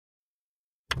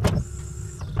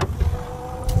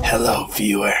Hello,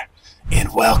 viewer,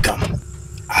 and welcome.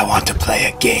 I want to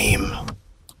play a game.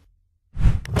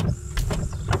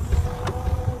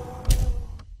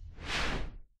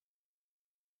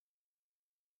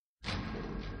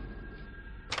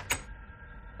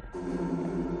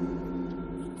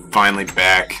 Finally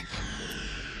back.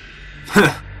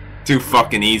 Too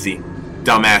fucking easy.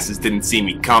 Dumbasses didn't see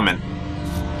me coming.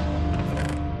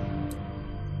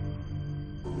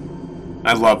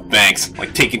 I love banks,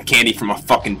 like taking candy from a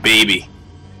fucking baby.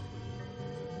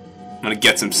 I'm gonna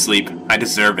get some sleep. I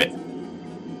deserve it.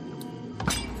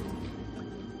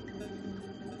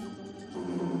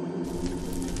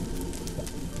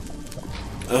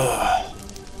 Ugh.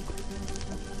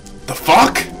 The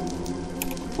fuck?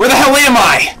 Where the hell am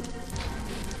I?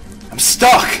 I'm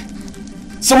stuck.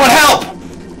 Someone help!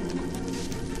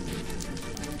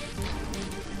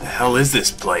 The hell is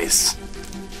this place?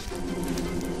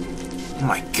 Oh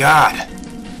my god.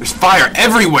 There's fire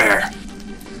everywhere.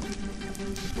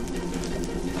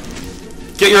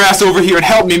 Get your ass over here and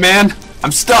help me, man.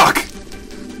 I'm stuck.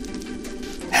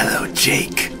 Hello,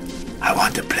 Jake. I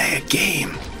want to play a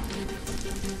game.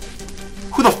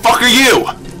 Who the fuck are you?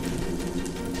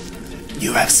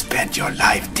 You have spent your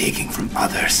life taking from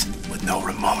others with no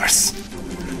remorse.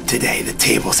 Today the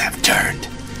tables have turned,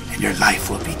 and your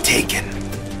life will be taken.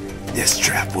 This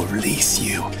trap will release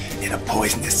you, and a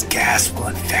poisonous gas will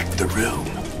infect the room.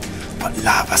 But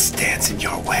lava stands in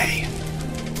your way.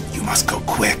 You must go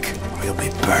quick, or you'll be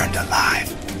burned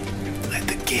alive. Let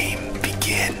the game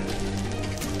begin.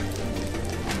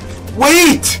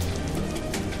 Wait!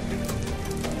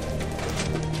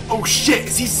 Oh shit,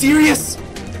 is he serious?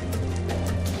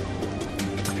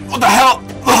 What the hell?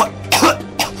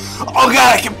 Oh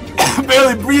god, I can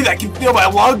barely breathe. I can feel my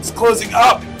lungs closing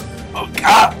up. Oh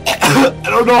god, I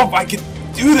don't know if I can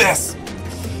do this.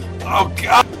 Oh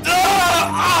god.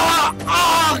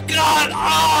 Oh god.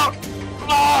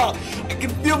 I can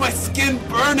feel my skin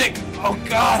burning. Oh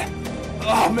god.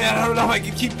 Oh man, I don't know if I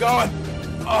can keep going.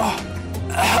 Oh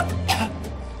god.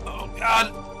 Oh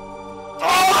man.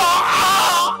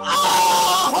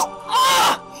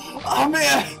 Oh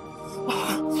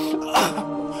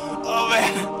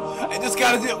man. I just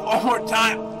gotta do it one more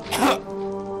time.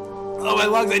 Oh, my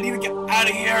lungs, I need to get out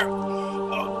of here.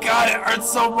 Oh god, it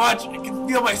hurts so much. I can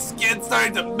feel my skin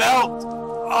starting to melt.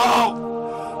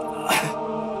 Oh.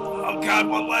 Oh god,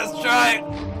 one last try.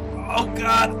 Oh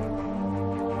god.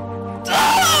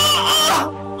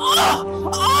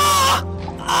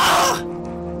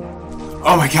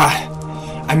 Oh my god.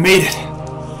 I made it.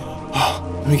 Oh,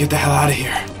 let me get the hell out of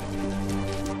here.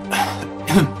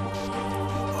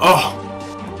 Oh.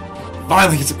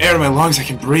 Finally get some air in my lungs, I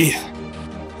can breathe.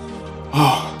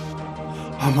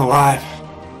 Oh, I'm alive.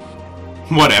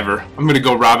 Whatever, I'm gonna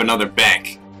go rob another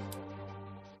bank.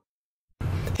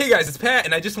 Hey guys, it's Pat,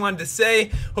 and I just wanted to say,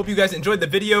 hope you guys enjoyed the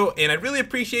video, and I'd really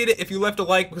appreciate it if you left a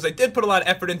like, because I did put a lot of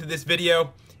effort into this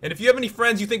video. And if you have any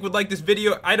friends you think would like this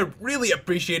video, I'd really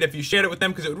appreciate it if you shared it with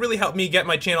them, because it would really help me get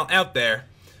my channel out there.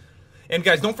 And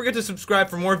guys, don't forget to subscribe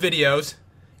for more videos,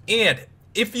 and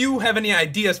if you have any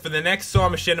ideas for the next Saw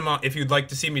Machinima, if you'd like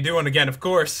to see me do one again, of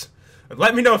course,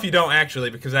 let me know if you don't actually,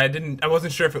 because I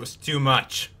wasn't sure if it was too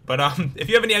much. But if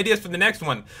you have any ideas for the next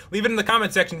one, leave it in the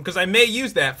comment section, because I may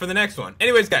use that for the next one.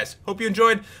 Anyways guys, hope you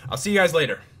enjoyed. I'll see you guys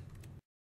later.